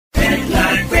Pet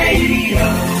Life Radio.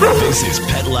 This is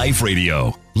Pet Life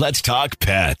Radio. Let's talk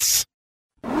pets.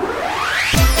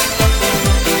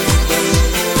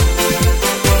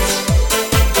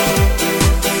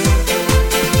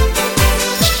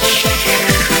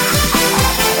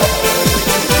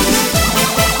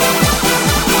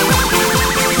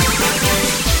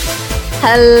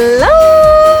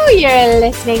 Hello, you're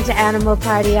listening to Animal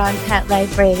Party on Pet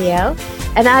Life Radio,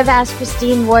 and I've asked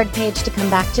Christine Ward-Page to come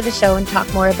back to the show and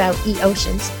talk more about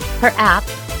eOceans, her app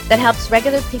that helps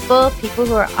regular people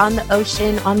who are on the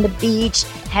ocean, on the beach,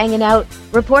 hanging out,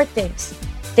 report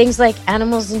things like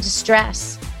animals in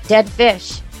distress, dead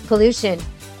fish, pollution,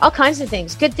 all kinds of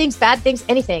things, good things, bad things,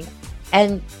 anything,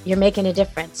 and you're making a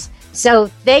difference. So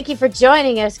thank you for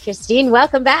joining us, Christine.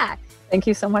 Welcome back. Thank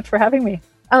you so much for having me.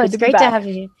 Oh, it's great to have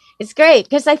you. It's great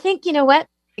because I think, you know what?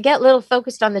 I get a little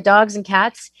focused on the dogs and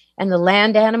cats and the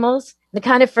land animals. They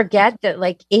kind of forget that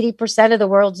like 80% of the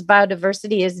world's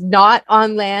biodiversity is not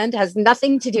on land, has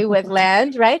nothing to do with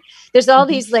land, right? There's all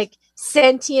these like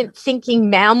sentient thinking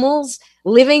mammals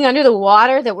living under the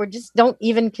water that we just don't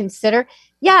even consider.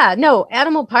 Yeah, no,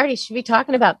 Animal Party should be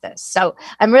talking about this. So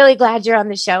I'm really glad you're on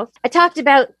the show. I talked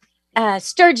about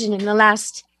sturgeon in the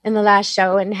last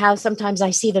show and how sometimes I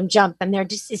see them jump and they're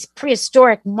just these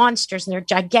prehistoric monsters and they're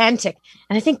gigantic.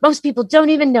 And I think most people don't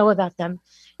even know about them.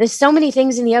 There's so many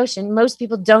things in the ocean most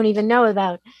people don't even know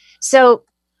about. So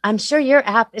I'm sure your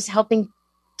app is helping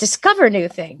discover new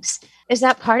things. Is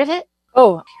that part of it?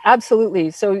 Oh, absolutely.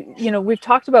 So, we've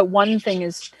talked about one thing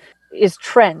is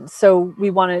trends. So we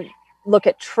want to look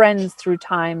at trends through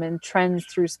time and trends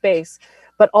through space.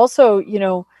 But also,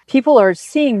 people are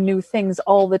seeing new things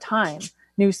all the time.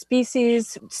 New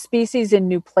species in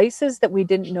new places that we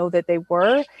didn't know that they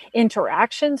were,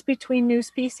 interactions between new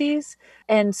species.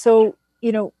 And so,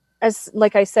 as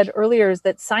like I said earlier, is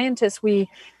that scientists, we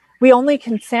only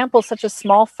can sample such a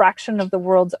small fraction of the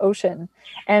world's ocean.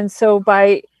 And so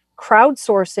by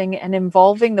crowdsourcing and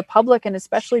involving the public, and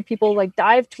especially people like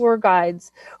dive tour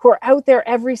guides who are out there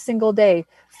every single day,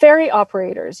 ferry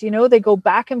operators, they go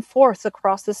back and forth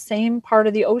across the same part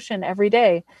of the ocean every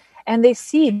day. And they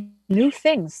see new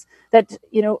things that,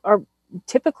 are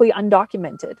typically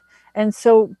undocumented. And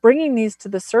so bringing these to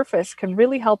the surface can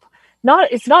really help.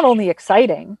 It's not only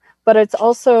exciting, but it's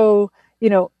also,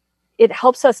 it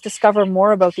helps us discover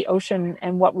more about the ocean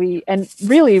and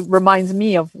really reminds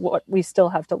me of what we still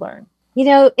have to learn.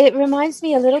 It reminds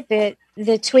me a little bit,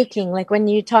 the tweaking, like when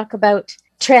you talk about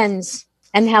trends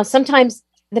and how sometimes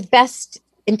the best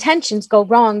intentions go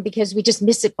wrong because we just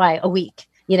miss it by a week.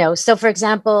 So for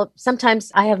example,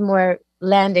 sometimes I have more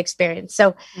land experience.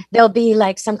 So there'll be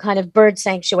like some kind of bird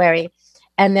sanctuary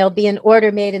and there'll be an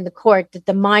order made in the court that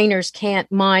the miners can't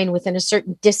mine within a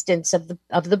certain distance of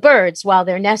the birds while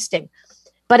they're nesting.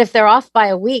 But if they're off by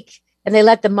a week and they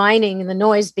let the mining and the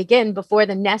noise begin before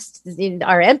the nests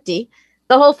are empty,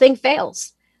 the whole thing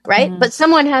fails, right? Mm-hmm. But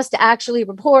someone has to actually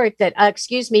report that,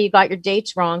 excuse me, you got your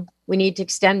dates wrong. We need to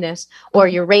extend this, or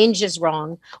your range is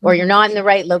wrong, or you're not in the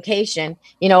right location.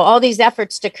 All these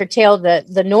efforts to curtail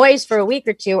the noise for a week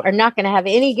or two are not going to have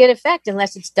any good effect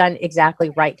unless it's done exactly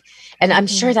right. And I'm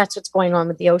sure that's what's going on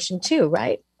with the ocean too,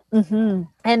 right? Mm-hmm.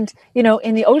 And,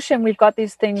 in the ocean, we've got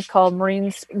these things called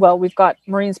we've got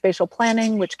marine spatial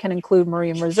planning, which can include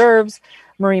marine reserves,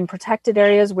 marine protected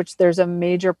areas, which there's a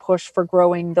major push for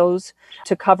growing those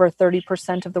to cover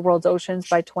 30% of the world's oceans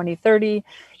by 2030.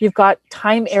 You've got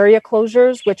time area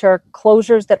closures, which are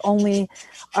closures that only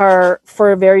are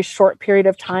for a very short period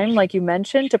of time, like you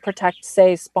mentioned, to protect,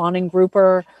 say, spawning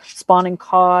grouper, spawning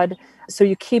cod. So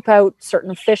you keep out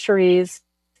certain fisheries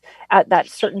at that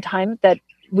certain time that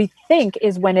we think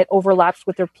is when it overlaps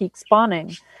with their peak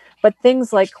spawning. But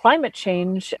things like climate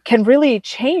change can really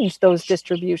change those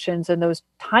distributions and those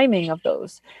timing of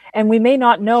those. And we may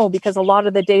not know because a lot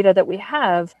of the data that we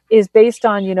have is based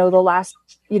on, the last,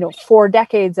 4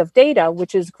 decades of data,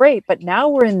 which is great. But now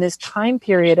we're in this time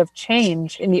period of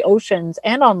change in the oceans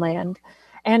and on land,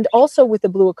 and also with the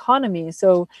blue economy.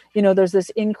 So, there's this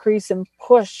increase in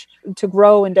push to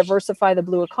grow and diversify the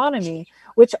blue economy,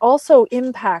 which also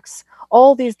impacts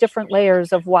all these different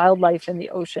layers of wildlife in the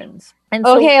oceans. And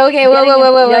so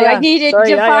whoa. I needed to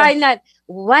define that.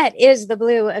 What is the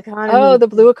blue economy? Oh, the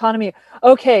blue economy.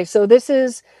 Okay, so this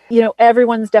is,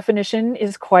 everyone's definition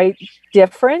is quite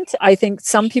different. I think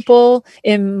some people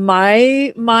in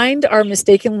my mind are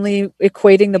mistakenly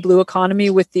equating the blue economy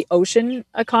with the ocean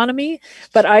economy,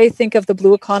 but I think of the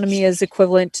blue economy as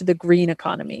equivalent to the green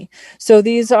economy. So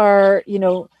these are,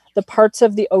 the parts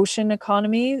of the ocean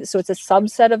economy. So it's a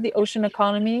subset of the ocean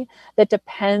economy that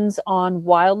depends on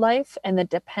wildlife and that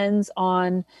depends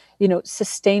on,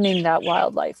 sustaining that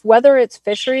wildlife, whether it's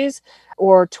fisheries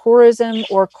or tourism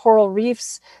or coral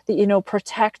reefs that,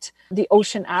 protect the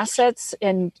ocean assets.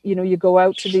 And, you go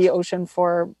out to the ocean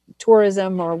for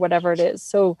tourism or whatever it is.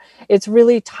 So it's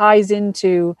really ties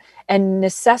into and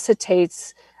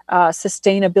necessitates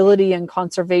sustainability and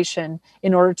conservation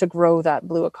in order to grow that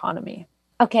blue economy.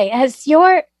 Okay. Has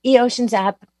your eOceans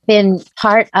app been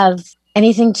part of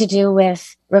anything to do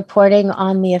with reporting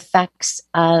on the effects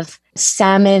of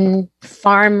salmon,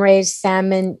 farm-raised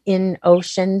salmon in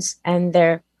oceans, and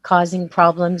they're causing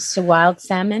problems to wild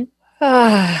salmon?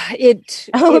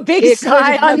 A big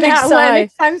sigh on that one.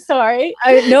 I'm sorry.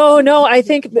 No, I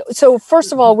think so.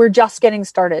 First of all, we're just getting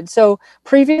started. So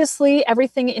previously,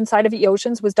 everything inside of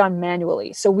eOceans was done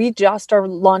manually. So we just are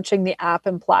launching the app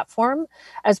and platform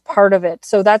as part of it.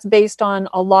 So that's based on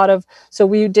so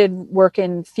we did work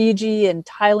in Fiji and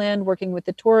Thailand, working with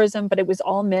the tourism, but it was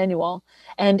all manual.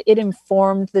 And it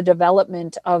informed the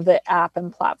development of the app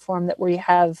and platform that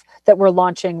we're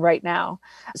launching right now.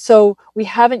 So we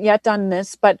haven't yet done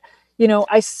this, but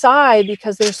I sigh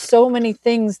because there's so many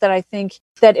things that I think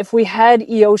that if we had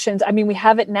eOceans, we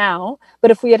have it now, but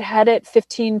if we had it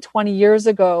 15, 20 years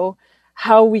ago,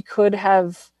 how we could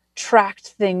have tracked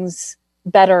things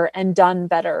better and done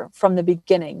better from the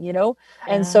beginning,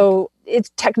 And so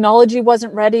technology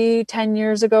wasn't ready 10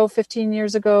 years ago, 15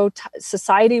 years ago,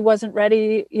 society wasn't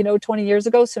ready, 20 years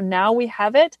ago. So now we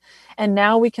have it, and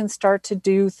now we can start to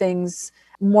do things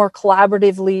more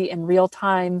collaboratively in real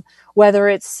time, whether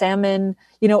it's salmon,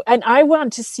 and I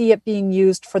want to see it being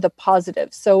used for the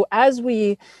positive. So as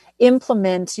we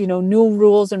implement, new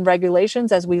rules and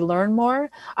regulations, as we learn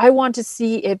more, I want to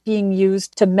see it being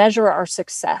used to measure our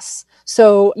success.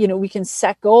 So, we can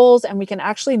set goals and we can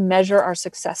actually measure our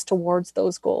success towards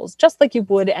those goals, just like you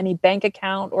would any bank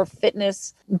account or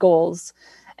fitness goals.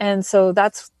 And so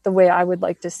that's the way I would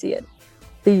like to see it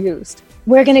be used.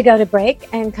 We're going to go to break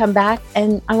and come back,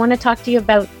 and I want to talk to you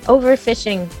about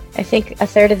overfishing. I think a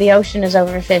third of the ocean is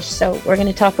overfished, so we're going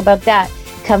to talk about that.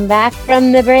 Come back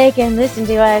from the break and listen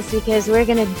to us, because we're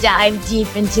going to dive deep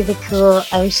into the cool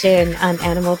ocean on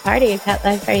Animal Party at Pet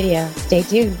Life Radio. Stay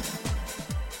tuned.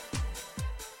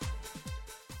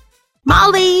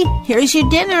 Molly, here's your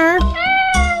dinner.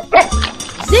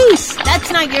 Zeus, that's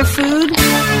not your food.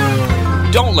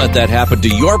 Don't let that happen to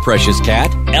your precious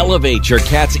cat. Elevate your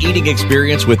cat's eating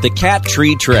experience with the Cat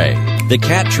Tree Tray. The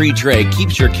Cat Tree Tray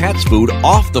keeps your cat's food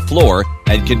off the floor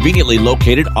and conveniently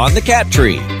located on the cat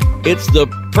tree. It's the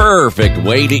perfect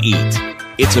way to eat.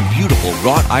 It's a beautiful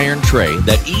wrought iron tray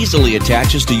that easily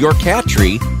attaches to your cat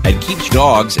tree and keeps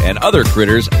dogs and other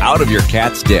critters out of your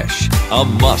cat's dish. A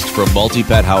must for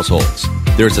multi-pet households.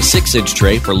 There's a 6-inch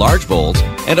tray for large bowls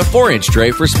and a 4-inch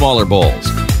tray for smaller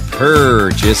bowls.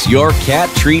 Purchase your Cat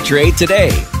Tree Tray today.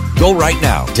 Go right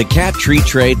now to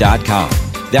cattreetray.com.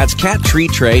 That's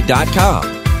cattreetray.com.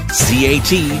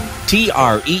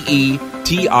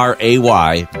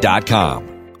 cattreetray.com.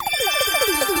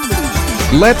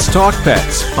 Let's Talk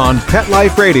Pets on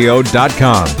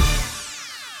PetLifeRadio.com.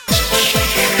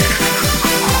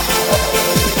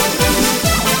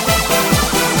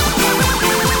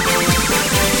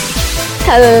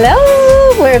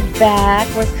 Hello, we're back.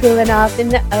 We're cooling off in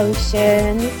the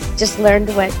ocean. Just learned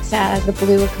what the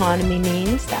blue economy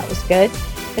means. That was good,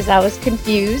 because I was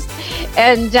confused.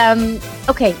 And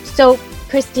okay, so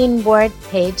Christine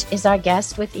Ward-Page is our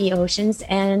guest with eOceans,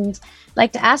 and I'd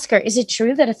like to ask her, is it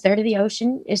true that a third of the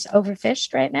ocean is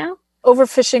overfished right now?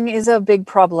 Overfishing is a big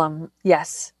problem,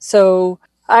 yes. So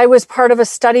I was part of a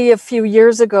study a few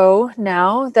years ago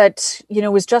now that,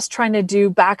 was just trying to do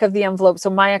back of the envelope. So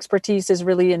my expertise is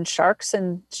really in sharks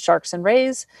and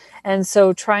rays. And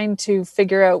so trying to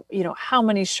figure out, how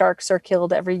many sharks are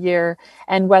killed every year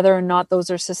and whether or not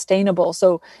those are sustainable.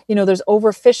 So, there's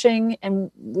overfishing,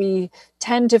 and we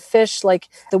tend to fish, like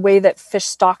the way that fish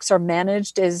stocks are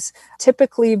managed is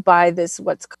typically by this,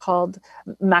 what's called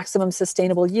maximum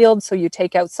sustainable yield. So you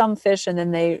take out some fish and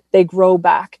then they grow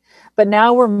back. But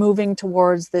now we're moving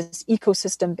towards this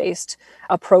ecosystem-based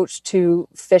approach to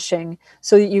fishing,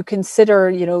 so that you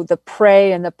consider, the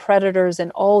prey and the predators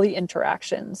and all the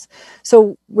interactions.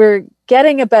 So we're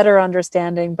getting a better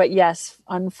understanding, but yes,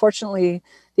 unfortunately,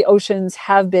 the oceans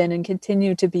have been and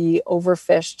continue to be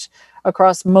overfished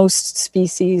across most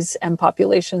species and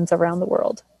populations around the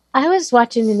world. I was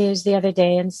watching the news the other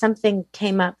day, and something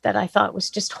came up that I thought was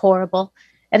just horrible,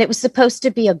 and it was supposed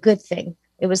to be a good thing.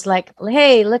 It was like,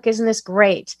 hey, look, isn't this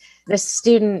great? This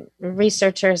student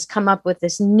researcher has come up with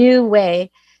this new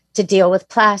way to deal with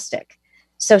plastic.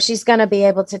 So she's going to be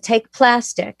able to take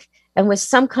plastic and with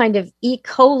some kind of E.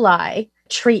 coli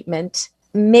treatment,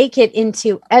 make it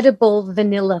into edible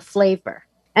vanilla flavor.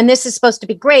 And this is supposed to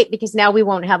be great because now we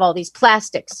won't have all these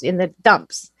plastics in the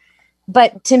dumps.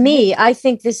 But to me, I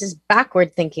think this is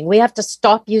backward thinking. We have to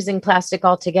stop using plastic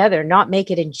altogether, not make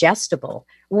it ingestible.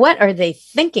 What are they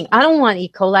thinking? I don't want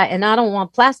E. coli and I don't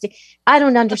want plastic. I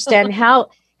don't understand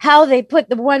how they put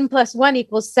the 1 +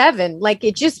 1 = 7. Like,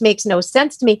 it just makes no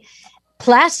sense to me.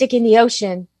 Plastic in the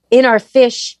ocean, in our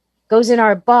fish, goes in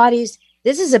our bodies.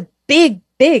 This is a big,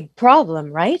 big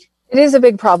problem, right? It is a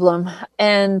big problem.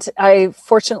 And I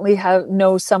fortunately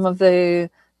know some of the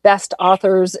best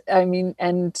authors,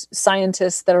 and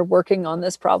scientists that are working on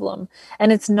this problem.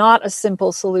 And it's not a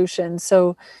simple solution.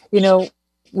 So,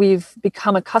 we've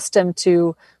become accustomed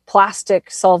to plastic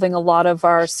solving a lot of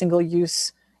our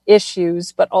single-use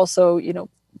issues, but also,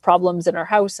 problems in our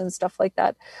house and stuff like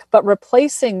that. But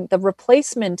the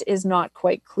replacement is not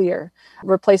quite clear.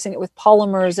 Replacing it with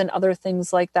polymers and other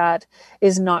things like that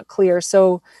is not clear.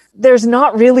 So there's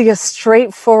not really a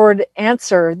straightforward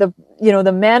answer. The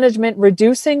management,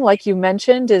 reducing, like you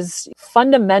mentioned, is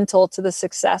fundamental to the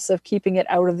success of keeping it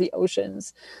out of the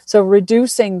oceans. So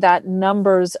reducing the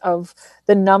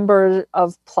number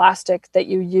of plastic that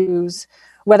you use,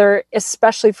 whether,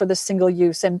 especially for the single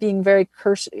use, and being very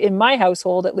in my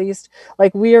household, at least,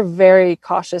 like, we are very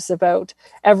cautious about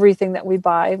everything that we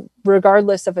buy,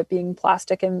 regardless of it being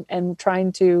plastic, and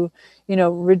trying to,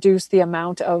 reduce the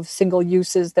amount of single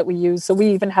uses that we use. So we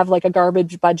even have like a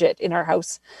garbage budget in our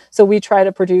house. So we try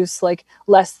to produce like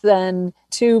less than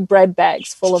 2 bread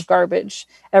bags full of garbage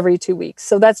every 2 weeks.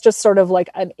 So that's just sort of like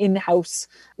an in-house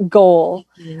goal.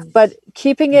 But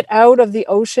keeping it out of the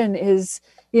ocean is,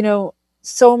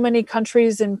 so many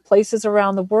countries and places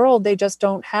around the world, they just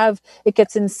don't have, it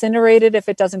gets incinerated if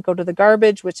it doesn't go to the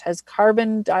garbage, which has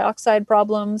carbon dioxide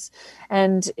problems.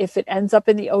 And if it ends up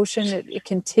in the ocean, it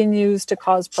continues to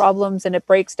cause problems, and it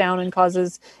breaks down and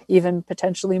causes even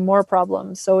potentially more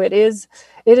problems. So it is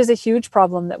a huge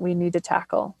problem that we need to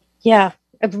tackle. Yeah,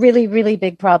 a really, really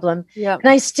big problem. Yeah. And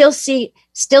I still see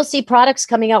products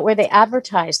coming out where they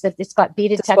advertise that it's got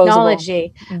beaded Disposable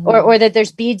technology, or that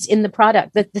there's beads in the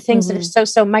product, that the things that are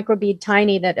so microbead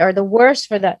tiny, that are the worst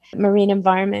for the marine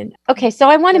environment. Okay, so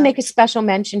I want to make a special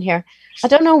mention here. I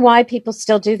don't know why people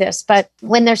still do this, but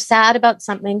when they're sad about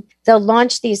something, they'll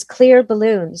launch these clear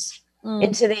balloons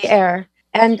into the air.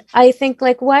 And I think,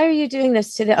 like, why are you doing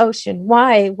this to the ocean?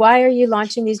 Why are you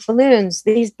launching these balloons?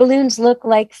 These balloons look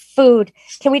like food.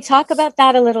 Can we talk about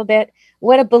that a little bit?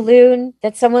 What a balloon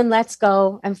that someone lets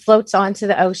go and floats onto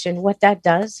the ocean, what that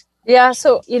does? Yeah.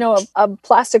 So, a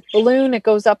plastic balloon, it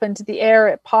goes up into the air,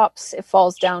 it pops, it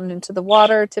falls down into the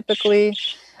water typically.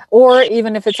 Or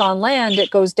even if it's on land,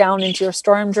 it goes down into your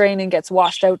storm drain and gets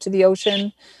washed out to the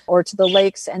ocean or to the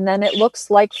lakes. And then it looks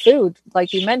like food,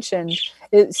 like you mentioned.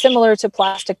 It's similar to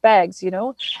plastic bags,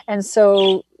 And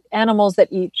so animals that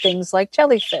eat things like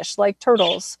jellyfish, like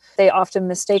turtles, they often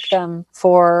mistake them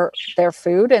for their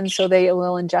food. And so they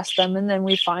will ingest them. And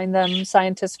then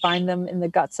scientists find them in the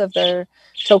guts of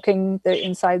choking the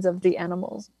insides of the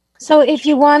animals. So if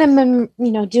you want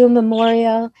to, do a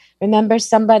memorial, remember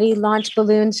somebody, launch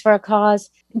balloons for a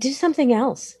cause, do something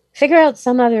else. Figure out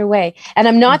some other way. And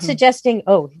I'm not suggesting,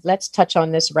 let's touch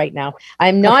on this right now.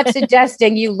 I'm not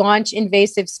suggesting you launch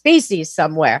invasive species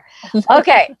somewhere.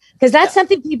 Okay. Because that's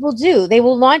something people do. They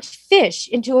will launch fish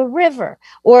into a river,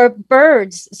 or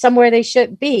birds somewhere they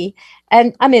shouldn't be.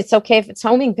 And it's okay if it's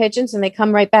homing pigeons and they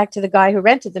come right back to the guy who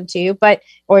rented them to you,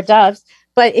 or doves.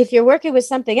 But if you're working with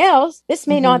something else, this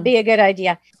may not be a good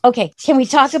idea. Okay, can we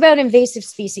talk about invasive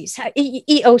species?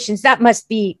 Oceans, that must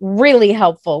be really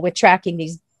helpful with tracking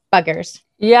these buggers.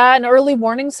 Yeah, an early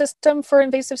warning system for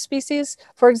invasive species.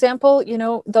 For example,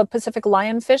 the Pacific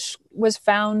lionfish was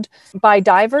found by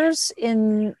divers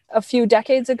in a few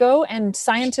decades ago, and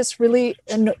scientists really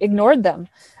ignored them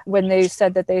when they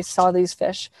said that they saw these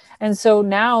fish. And so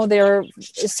now they're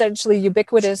essentially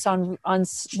ubiquitous on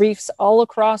reefs all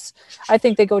across. I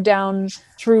think they go down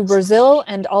through Brazil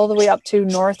and all the way up to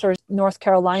North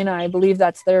Carolina. I believe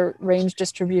that's their range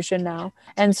distribution now.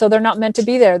 And so they're not meant to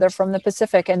be there. They're from the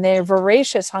Pacific, and they're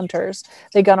voracious hunters.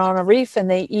 They get on a reef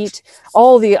and they eat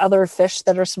all the other fish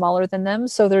that are smaller than them.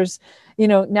 So there's,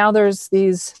 now there's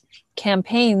these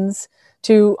campaigns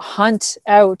to hunt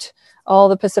out all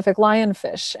the Pacific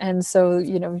lionfish. And so,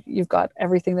 you've got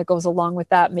everything that goes along with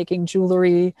that, making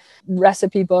jewelry,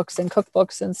 recipe books and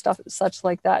cookbooks and stuff such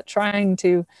like that, trying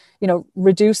to,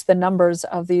 reduce the numbers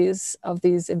of these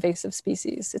invasive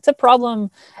species. It's a problem.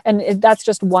 And that's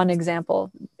just one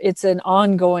example. It's an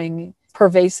ongoing,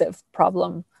 pervasive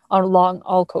problem along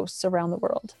all coasts around the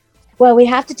world. Well, we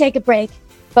have to take a break.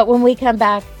 But when we come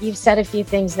back, you've said a few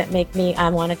things that make me, I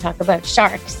want to talk about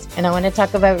sharks and I want to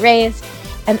talk about rays.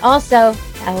 And also,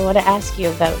 I want to ask you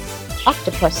about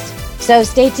octopus. So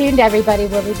stay tuned, everybody.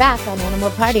 We'll be back on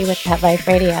Animal Party with Pet Life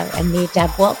Radio and me,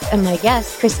 Deb Wolf, and my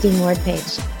guest, Christine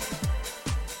Ward-Page.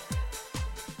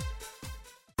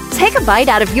 Take a bite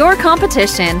out of your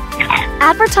competition.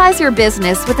 Advertise your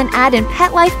business with an ad in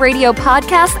Pet Life Radio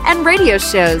podcasts and radio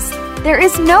shows. There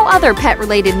is no other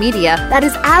pet-related media that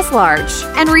is as large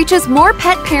and reaches more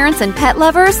pet parents and pet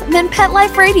lovers than Pet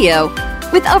Life Radio.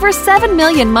 With over 7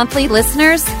 million monthly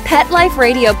listeners, Pet Life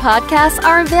Radio podcasts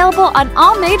are available on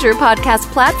all major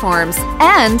podcast platforms,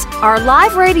 and our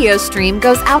live radio stream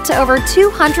goes out to over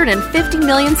 250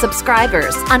 million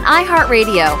subscribers on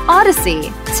iHeartRadio, Odyssey,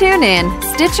 TuneIn,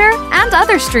 Stitcher, and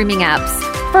other streaming apps.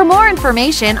 For more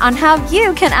information on how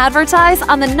you can advertise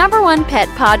on the #1 pet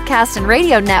podcast and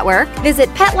radio network, visit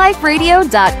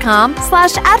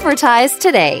PetLifeRadio.com/advertise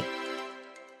today.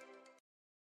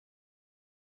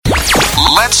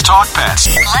 Let's talk pets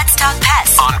Let's talk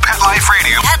pets on Pet Life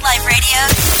Radio. Pet Life Radio.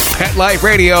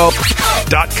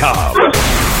 PetLifeRadio.com.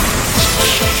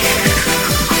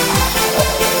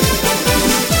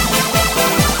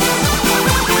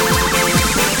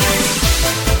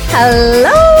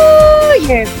 Hello,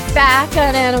 you're back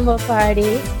on Animal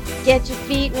Party. Get your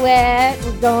feet wet.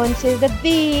 We're going to the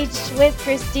beach with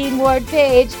Christine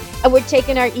Ward-Page, and we're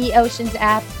taking our eOceans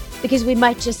app because we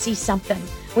might just see something.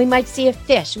 We might see a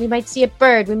fish. We might see a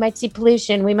bird. We might see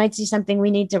pollution. We might see something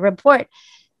we need to report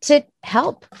to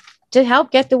help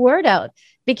get the word out.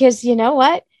 Because you know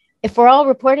what? If we're all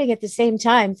reporting at the same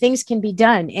time, things can be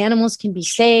done. Animals can be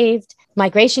saved.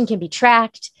 Migration can be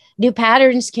tracked. New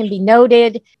patterns can be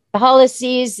noted.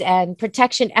 Policies and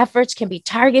protection efforts can be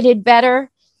targeted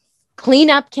better.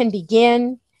 Cleanup can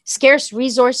begin. Scarce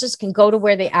resources can go to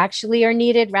where they actually are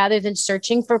needed rather than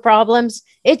searching for problems.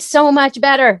 It's so much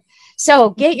better.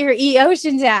 So get your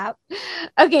eOceans app.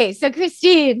 Okay, so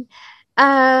Christine,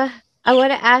 I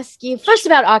want to ask you first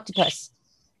about octopus.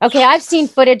 Okay, I've seen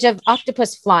footage of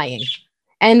octopus flying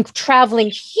and traveling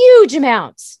huge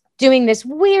amounts, doing this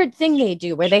weird thing they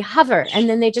do where they hover and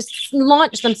then they just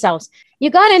launch themselves. You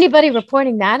got anybody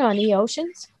reporting that on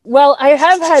eOceans? Well, I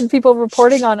have had people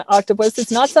reporting on octopus.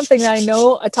 It's not something that I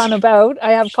know a ton about.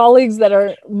 I have colleagues that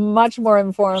are much more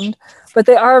informed, but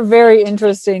they are very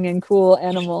interesting and cool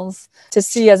animals to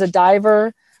see as a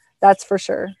diver. That's for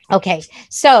sure. Okay,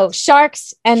 so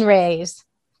sharks and rays.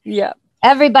 Yeah.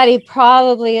 Everybody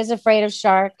probably is afraid of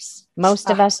sharks. Most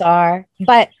of us are,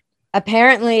 but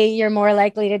apparently you're more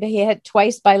likely to be hit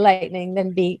twice by lightning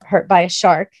than be hurt by a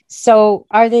shark. So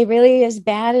are they really as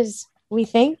bad as we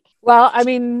think? Well, I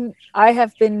mean, I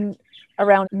have been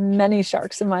around many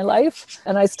sharks in my life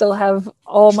and I still have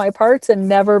all my parts and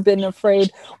never been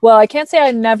afraid. Well, I can't say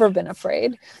I've never been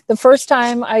afraid. The first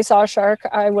time I saw a shark,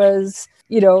 I was,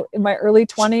 in my early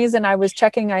 20s and I was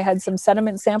checking, I had some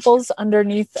sediment samples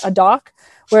underneath a dock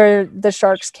where the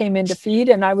sharks came in to feed.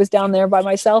 And I was down there by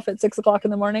myself at 6 o'clock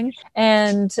in the morning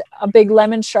and a big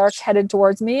lemon shark headed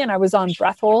towards me and I was on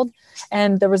breath hold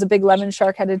and there was a big lemon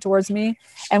shark headed towards me.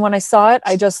 And when I saw it,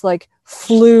 I just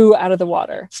flew out of the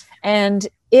water and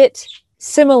it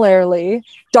similarly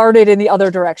darted in the other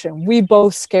direction. We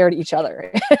both scared each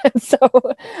other. So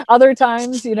other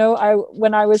times,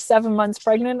 when I was 7 months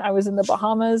pregnant, I was in the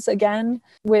Bahamas again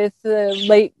with the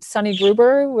late Sonny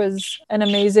Gruber, who was an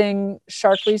amazing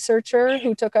shark researcher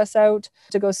who took us out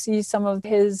to go see some of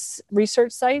his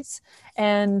research sites.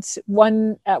 And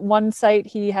at one site,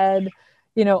 he had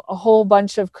a whole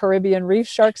bunch of Caribbean reef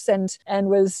sharks and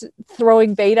was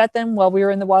throwing bait at them while we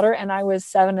were in the water. And I was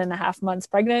 7.5 months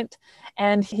pregnant.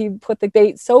 And he put the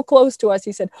bait so close to us.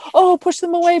 He said, "Oh, push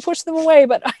them away.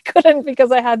 But I couldn't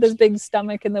because I had this big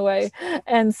stomach in the way.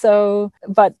 And so,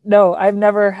 but no, I've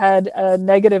never had a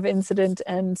negative incident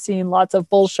and seen lots of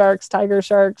bull sharks, tiger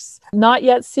sharks, not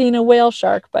yet seen a whale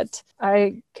shark, but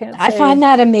I can't say. I find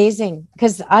that amazing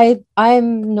because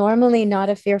I'm normally not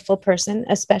a fearful person,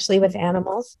 especially with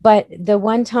animals. But the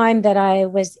one time that I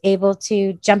was able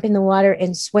to jump in the water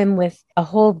and swim with a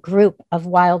whole group of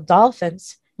wild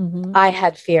dolphins, I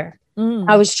had fear.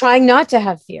 I was trying not to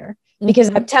have fear because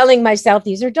I'm telling myself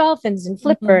these are dolphins and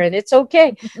flipper and it's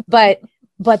okay. But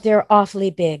they're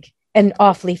awfully big and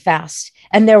awfully fast.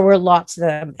 And there were lots of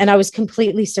them. And I was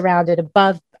completely surrounded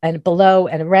above and below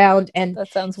and around. And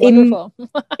that sounds wonderful.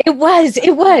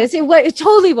 It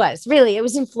totally was. Really, it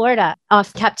was in Florida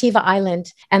off Captiva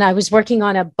Island. And I was working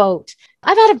on a boat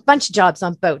I've had a bunch of jobs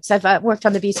on boats. I've worked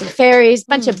on the BC ferries, a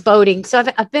bunch of boating. So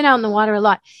I've been out in the water a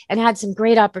lot and had some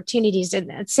great opportunities. In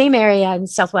that same area in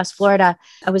Southwest Florida,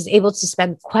 I was able to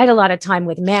spend quite a lot of time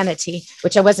with manatee,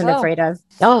 which I wasn't afraid of.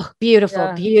 Oh,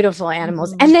 beautiful, beautiful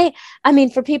animals.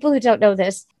 And for people who don't know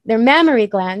this, their mammary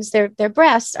glands, their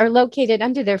breasts are located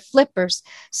under their flippers.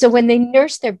 So when they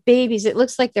nurse their babies, it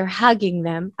looks like they're hugging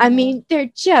them. I mean, they're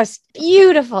just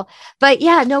beautiful. But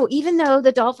yeah, no, even though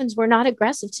the dolphins were not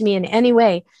aggressive to me in any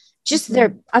way, just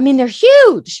they're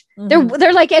huge.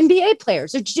 They're like NBA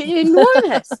players. They're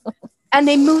enormous. And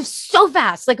they move so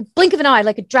fast, like a blink of an eye,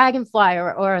 like a dragonfly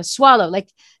or a swallow, like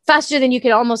faster than you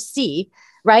can almost see.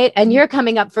 Right. And you're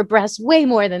coming up for breasts way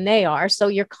more than they are. So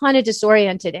you're kind of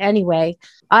disoriented anyway.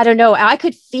 I don't know. I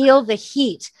could feel the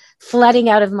heat flooding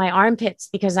out of my armpits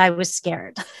because I was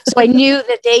scared. So I knew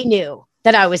that they knew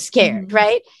that I was scared.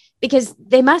 Right. Because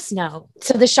they must know.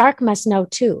 So the shark must know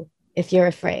too, if you're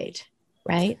afraid.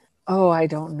 Right. Oh, I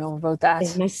don't know about that.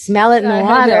 They must smell it in the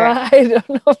water. I don't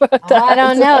know about that. I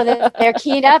don't know. They're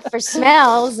keyed up for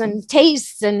smells and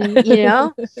tastes and,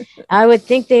 I would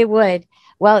think they would.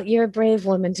 Well, you're a brave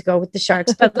woman to go with the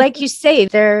sharks, but like you say,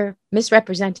 they're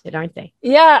misrepresented, aren't they?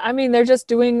 Yeah. I mean, they're just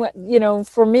doing what,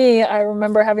 for me, I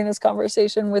remember having this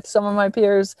conversation with some of my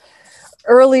peers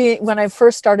early when I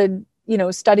first started,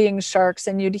 studying sharks,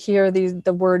 and you'd hear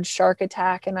the word shark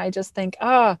attack. And I just think,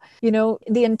 the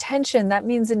intention, that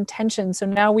means intention. So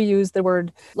now we use the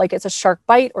word like it's a shark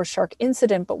bite or shark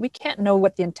incident, but we can't know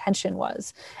what the intention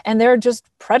was. And they're just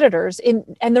predators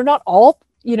and they're not all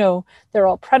they're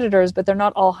all predators, but they're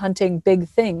not all hunting big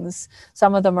things.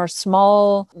 Some of them are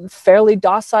small, fairly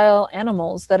docile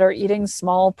animals that are eating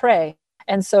small prey.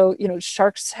 And so,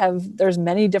 sharks there's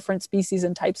many different species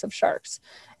and types of sharks.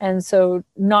 And so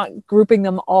not grouping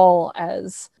them all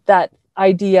as that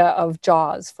idea of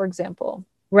Jaws, for example.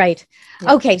 Right.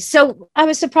 Yeah. Okay. So I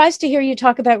was surprised to hear you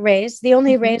talk about rays. The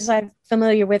only rays I'm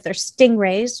familiar with are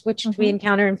stingrays, which we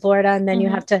encounter in Florida. And then you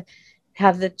have to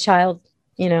have the child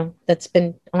that's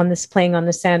been playing on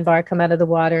the sandbar, come out of the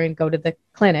water and go to the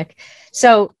clinic.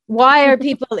 So why are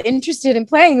people interested in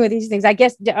playing with these things? I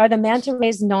guess, are the manta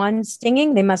rays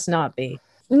non-stinging? They must not be.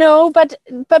 No, but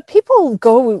people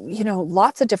go,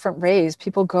 lots of different rays.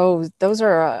 People go, those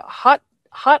are a hot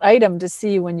item to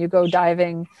see when you go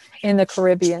diving in the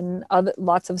Caribbean.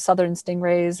 Lots of southern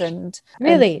stingrays and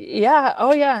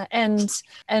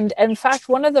and in fact,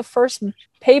 one of the first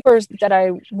papers that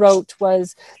I wrote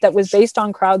that was based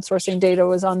on crowdsourcing data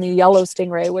was on the yellow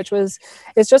stingray,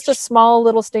 it's just a small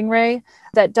little stingray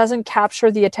that doesn't capture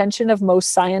the attention of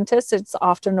most scientists. It's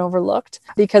often overlooked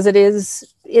because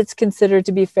it's considered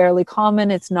to be fairly common.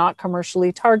 It's not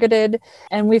commercially targeted.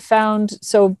 And we found,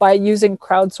 so by using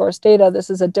crowdsourced data,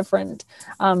 this is a different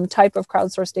type of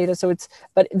crowdsourced data.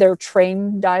 But they're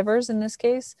trained divers in this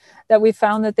case, that we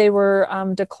found that they were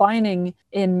declining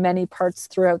in many parts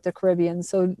throughout the Caribbean.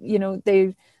 So,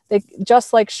 they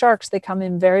just like sharks, they come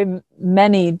in very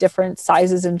many different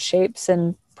sizes and shapes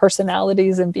and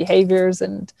personalities and behaviors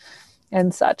and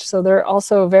such. So they're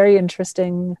also a very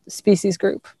interesting species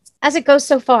group. As it goes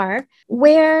so far,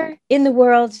 where in the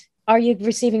world are you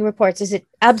receiving reports? Is it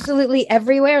absolutely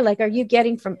everywhere? Like, are you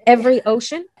getting from every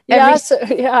ocean?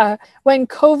 When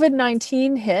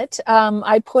COVID-19 hit,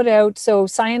 I put out, so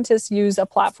scientists use a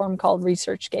platform called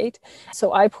ResearchGate.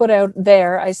 So I put out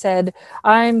there, I said,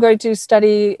 I'm going to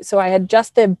study, so I had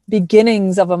just the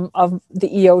beginnings of the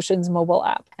eOceans mobile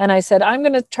app. And I said, I'm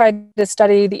going to try to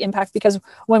study the impact, because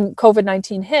when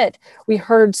COVID-19 hit, we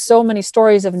heard so many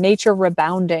stories of nature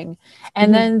rebounding.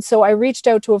 And then, so I reached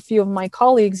out to a few of my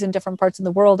colleagues in different parts of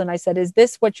the world. And I said, is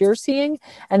this what you're seeing?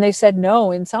 And they said,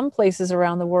 no, in some places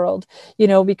around the world,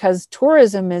 because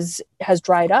tourism has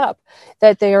dried up,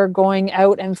 that they are going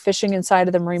out and fishing inside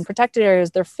of the marine protected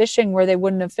areas. They're fishing where they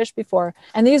wouldn't have fished before.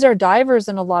 And these are divers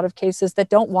in a lot of cases that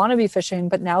don't want to be fishing,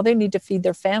 but now they need to feed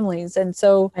their families. And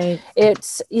so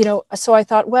it's, so I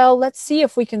thought, well, let's see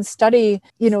if we can study,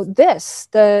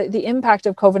 the impact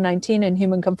of COVID-19 and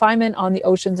human confinement on the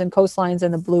oceans and coastlines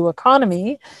and the blue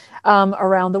economy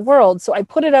around the world. So I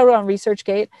put it out on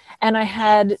ResearchGate, and I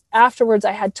had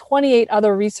 28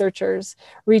 other researchers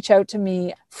reach out to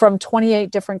me from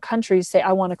 28 different countries, say,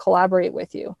 I want to collaborate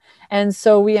with you. And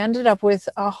so we ended up with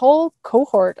a whole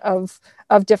cohort of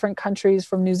different countries,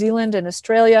 from New Zealand and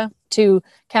Australia to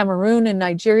Cameroon and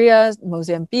Nigeria,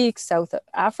 Mozambique, South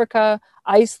Africa,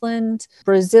 Iceland,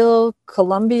 Brazil,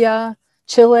 Colombia,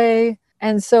 Chile.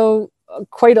 And so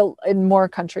in more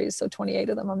countries, so 28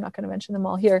 of them. I'm not going to mention them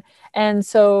all here. And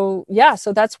so,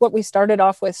 so that's what we started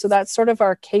off with. So that's sort of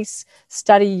our case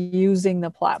study using the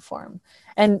platform.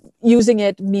 and using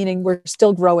it, meaning we're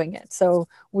still growing it. So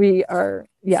we are,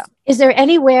 yeah. Is there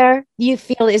anywhere you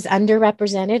feel is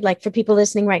underrepresented? Like for people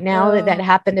listening right now that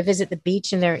happen to visit the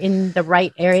beach and they're in the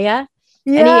right area?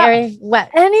 Yeah. Any area?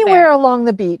 Anywhere along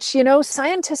the beach. You know,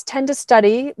 scientists tend to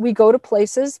study, we go to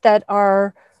places that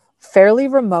are fairly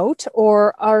remote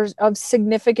or are of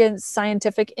significant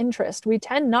scientific interest. We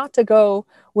tend not to go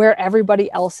where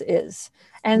everybody else is.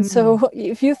 And so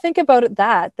if you think about it,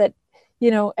 that, you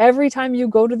know, every time you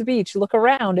go to the beach, look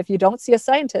around, if you don't see a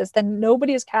scientist, then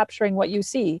nobody is capturing what you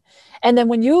see. And then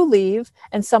when you leave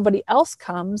and somebody else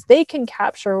comes, they can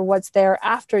capture what's there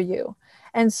after you.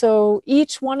 And so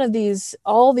each one of these,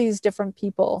 all these different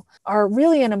people are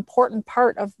really an important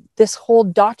part of this whole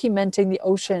documenting the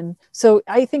ocean. So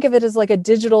I think of it as like a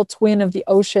digital twin of the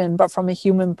ocean, but from a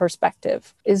human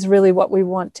perspective is really what we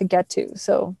want to get to.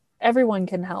 So everyone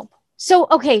can help. So,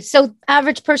 okay. So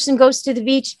average person goes to the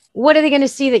beach. What are they going to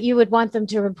see that you would want them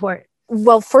to report?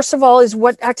 Well, first of all is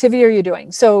what activity are you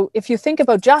doing? So if you think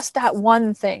about just that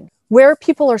one thing, where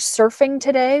people are surfing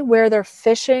today, where they're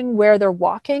fishing, where they're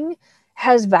walking,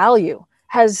 has value,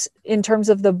 has in terms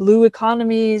of the blue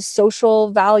economy,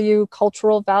 social value,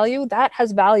 cultural value, that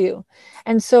has value.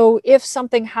 And so if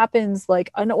something happens like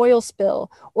an oil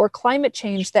spill or climate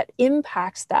change that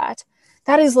impacts that,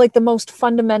 that is like the most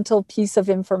fundamental piece of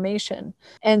information.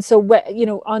 And so, you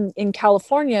know, in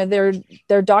California, they're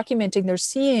documenting, they're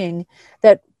seeing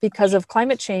that because of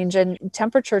climate change and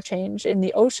temperature change in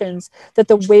the oceans, that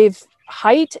the wave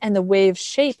height and the wave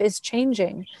shape is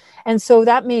changing. And so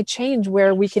that may change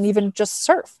where we can even just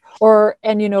surf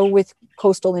and, you know, with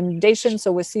coastal inundation.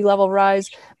 So with sea level rise,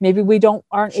 maybe we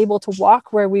aren't able to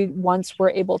walk where we once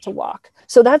were able to walk.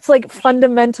 So that's like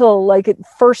fundamental, like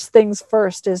first things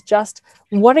first is just,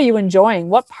 what are you enjoying?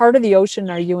 What part of the ocean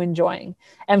are you enjoying?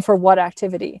 And for what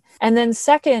activity? And then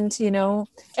second, you know,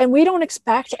 and we don't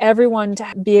expect everyone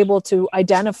to be able to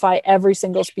identify every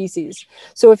single species.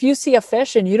 So if you see a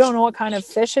fish and you don't know what kind of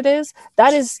fish it is,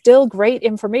 that is still great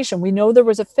information. We know there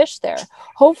was a fish there.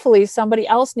 Hopefully somebody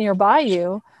else nearby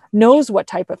you knows what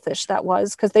type of fish that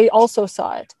was because they also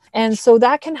saw it. And so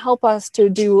that can help us to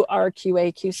do our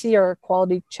QA, QC, our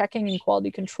quality checking and quality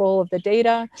control of the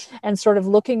data and sort of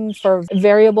looking for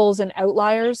variables and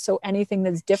outliers. So anything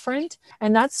that's different.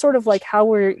 And that's sort of like how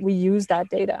we use that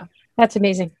data. That's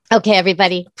amazing. Okay,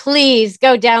 everybody, please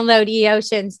go download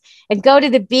eOceans and go to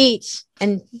the beach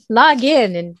and log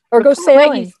in or go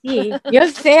sailing. Go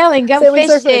sailing, go sailing,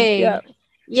 fishing. Surfing,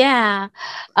 yeah.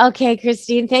 Okay,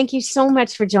 Christine, thank you so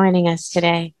much for joining us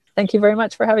today. Thank you very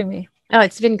much for having me. Oh,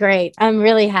 it's been great. I'm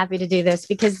really happy to do this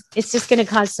because it's just going to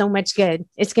cause so much good.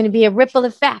 It's going to be a ripple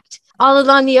effect all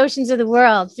along the oceans of the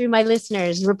world through my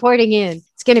listeners reporting in.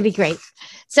 It's going to be great.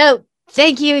 So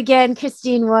thank you again,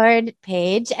 Christine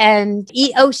Ward-Page and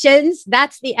eOceans.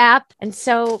 That's the app. And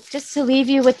so just to leave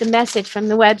you with the message from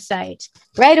the website,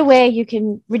 right away, you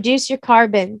can reduce your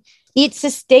carbon, eat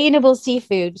sustainable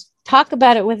seafood, talk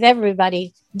about it with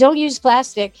everybody. Don't use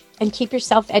plastic and keep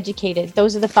yourself educated.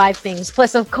 Those are the 5 things.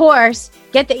 Plus, of course,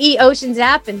 get the eOceans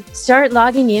app and start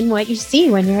logging in what you see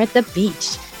when you're at the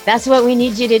beach. That's what we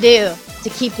need you to do to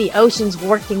keep the oceans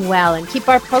working well and keep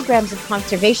our programs of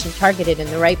conservation targeted in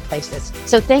the right places.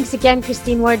 So thanks again,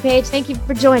 Christine Ward-Page. Thank you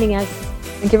for joining us.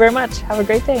 Thank you very much. Have a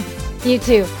great day. You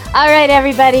too. All right,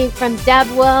 everybody. From Deb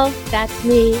Wolf, that's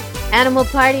me, Animal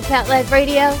Party Pet Life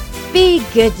Radio. Be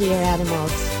good to your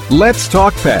animals. Let's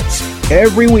Talk Pets,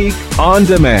 every week on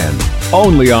demand,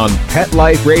 only on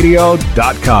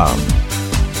PetLifeRadio.com.